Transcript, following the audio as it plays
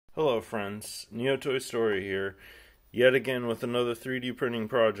Hello friends, Neo Toy Story here, yet again with another 3D printing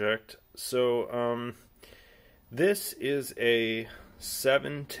project. So, this is a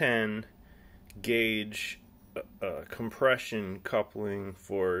 710 gauge compression coupling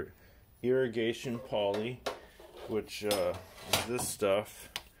for irrigation poly, which is this stuff.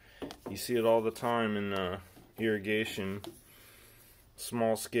 You see it all the time in irrigation,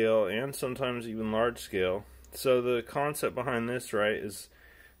 small scale and sometimes even large scale. So the concept behind this, right, is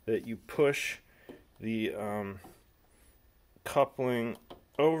that you push the coupling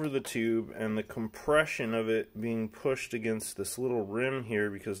over the tube, and the compression of it being pushed against this little rim here,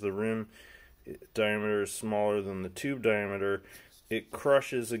 because the rim diameter is smaller than the tube diameter, it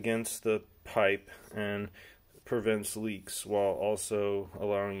crushes against the pipe and prevents leaks while also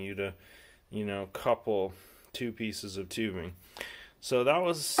allowing you to, couple two pieces of tubing. So that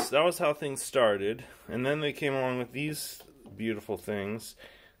was how things started, and then they came along with these beautiful things.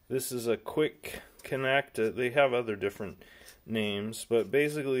 This is a quick connect. They have other different names, but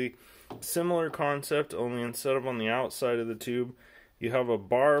basically similar concept, only instead of on the outside of the tube, you have a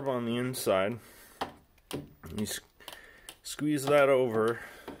barb on the inside. You squeeze that over,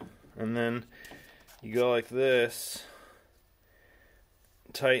 and then you go like this,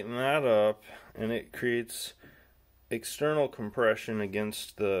 tighten that up, and it creates external compression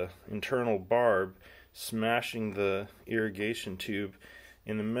against the internal barb, smashing the irrigation tube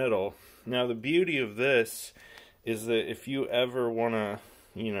in the middle. Now the beauty of this is that if you ever want to,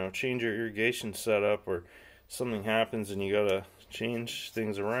 change your irrigation setup, or something happens and you gotta change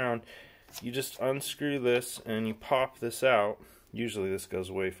things around, you just unscrew this and you pop this out. Usually this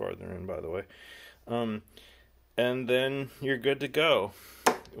goes way farther in, by the way. And then you're good to go.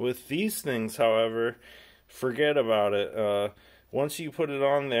 With these things, however, forget about it. Once you put it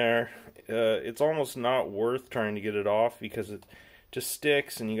on there, it's almost not worth trying to get it off, because it just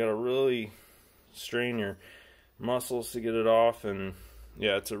sticks and you gotta really strain your muscles to get it off, and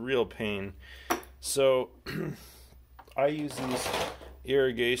yeah, it's a real pain. So I use these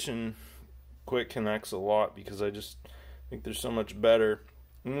irrigation quick connects a lot because I just think they're so much better.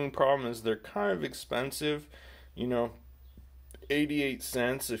 The only problem is they're kind of expensive, 88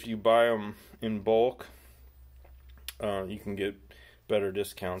 cents if you buy them in bulk. You can get better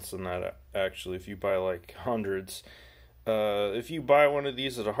discounts than that, actually, if you buy like hundreds. If you buy one of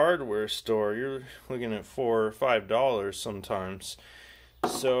these at a hardware store, you're looking at $4 or $5 sometimes.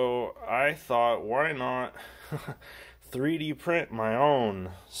 So I thought, why not 3D print my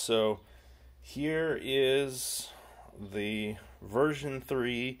own? So here is the version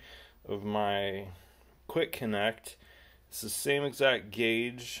 3 of my Quick Connect. It's the same exact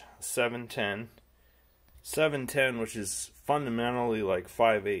gauge, 710. 710, which is fundamentally like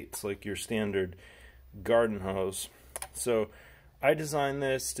 5/8, like your standard garden hose. So I designed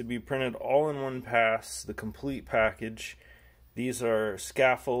this to be printed all in one pass, the complete package. These are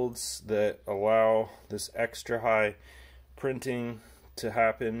scaffolds that allow this extra high printing to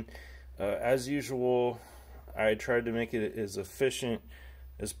happen. As usual, I tried to make it as efficient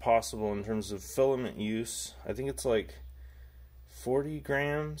as possible in terms of filament use. I think it's like 40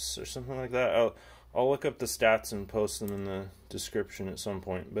 grams or something like that. I'll look up the stats and post them in the description at some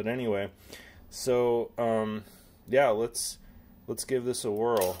point. But anyway, so yeah, let's give this a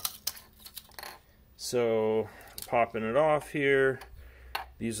whirl. So popping it off here.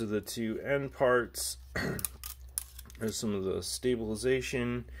 These are the two end parts. There's some of the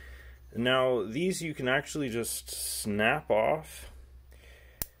stabilization. Now these you can actually just snap off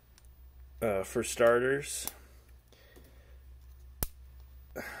for starters.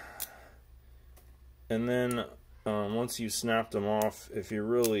 And then once you've snapped them off, if you're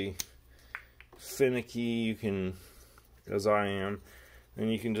really finicky, you can, as I am, then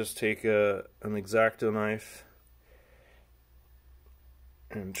you can just take an X-Acto knife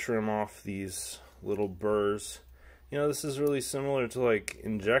and trim off these little burrs. This is really similar to like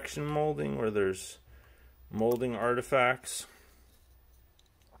injection molding, where there's molding artifacts.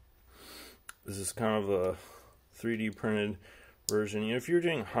 This is kind of a 3D printed version. If you're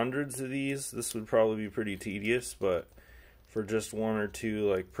doing hundreds of these, this would probably be pretty tedious, but for just one or two,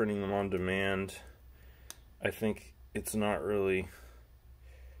 like printing them on demand, I think it's not really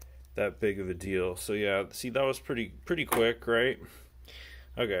that big of a deal. So yeah, see, that was pretty quick, right?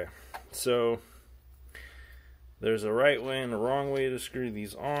 Okay, so there's a right way and a wrong way to screw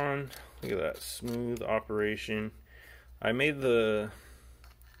these on. Look at that smooth operation. I made the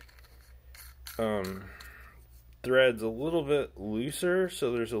threads a little bit looser,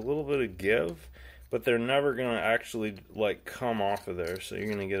 so there's a little bit of give, but they're never going to actually like come off of there, so you're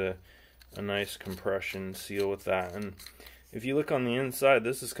going to get a nice compression seal with that. And if you look on the inside,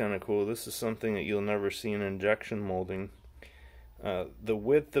 this is kind of cool. This is something that you'll never see in injection molding. The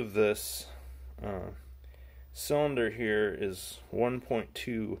width of this cylinder here is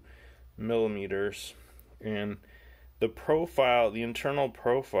 1.2 millimeters, and the profile, the internal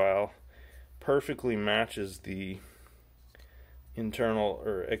profile, perfectly matches the internal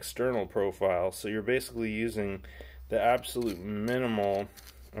or external profile. So you're basically using the absolute minimal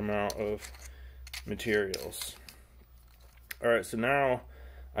amount of materials. Alright, so now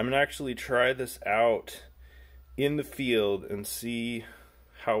I'm going to actually try this out in the field and see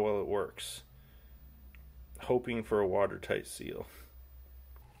how well it works, hoping for a watertight seal.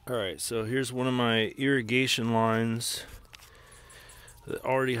 Alright, so here's one of my irrigation lines that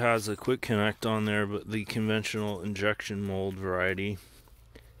already has a quick connect on there, but the conventional injection mold variety.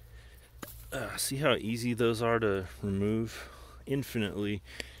 See how easy those are to remove? Infinitely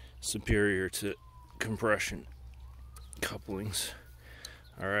superior to compression couplings.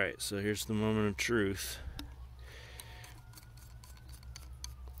 Alright, so here's the moment of truth.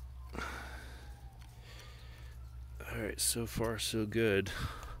 Alright, so far so good.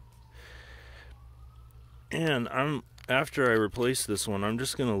 And after I replace this one, I'm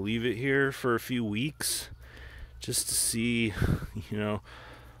just gonna leave it here for a few weeks just to see, you know,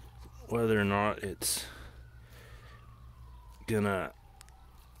 whether or not it's gonna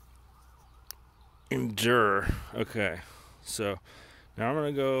endure. Okay, so now I'm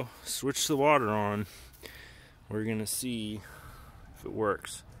gonna go switch the water on. We're gonna see if it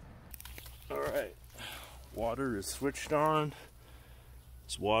works. Alright, water is switched on.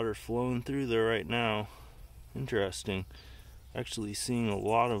 There's water flowing through there right now. Interesting. Actually seeing a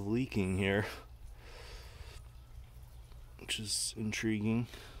lot of leaking here, which is intriguing.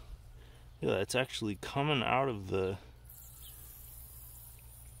 Yeah, it's actually coming out of the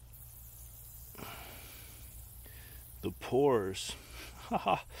pores.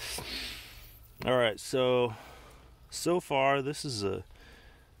 Alright, so far this is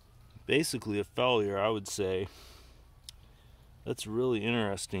basically a failure, I would say. That's really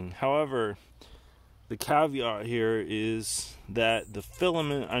interesting. However, the caveat here is that the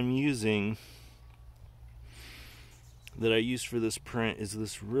filament I'm using, that I used for this print, is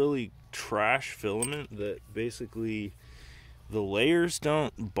this really trash filament that basically the layers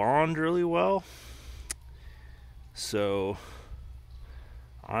don't bond really well. So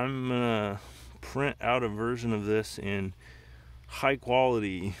I'm gonna print out a version of this in high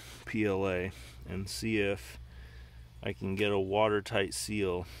quality PLA and see if I can get a watertight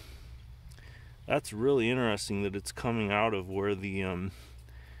seal. That's really interesting that it's coming out of where the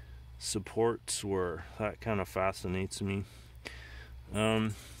supports were. That kind of fascinates me.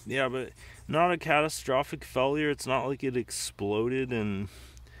 Yeah, but not a catastrophic failure. It's not like it exploded and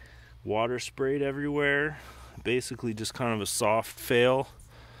water sprayed everywhere. Basically just kind of a soft fail.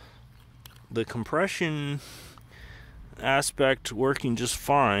 The compression aspect working just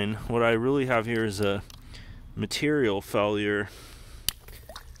fine. What I really have here is a material failure.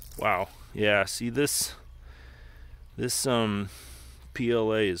 Wow. Yeah, see this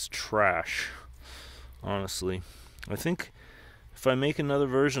PLA is trash, honestly. I think if I make another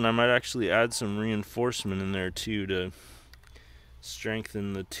version, I might actually add some reinforcement in there too to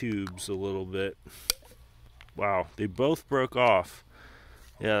strengthen the tubes a little bit. Wow, they both broke off.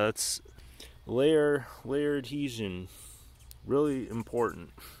 Yeah, that's layer adhesion, really important.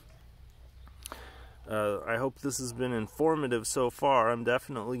 I hope this has been informative so far. I'm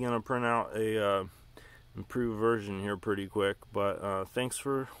definitely going to print out a improved version here pretty quick, but thanks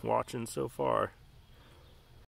for watching so far.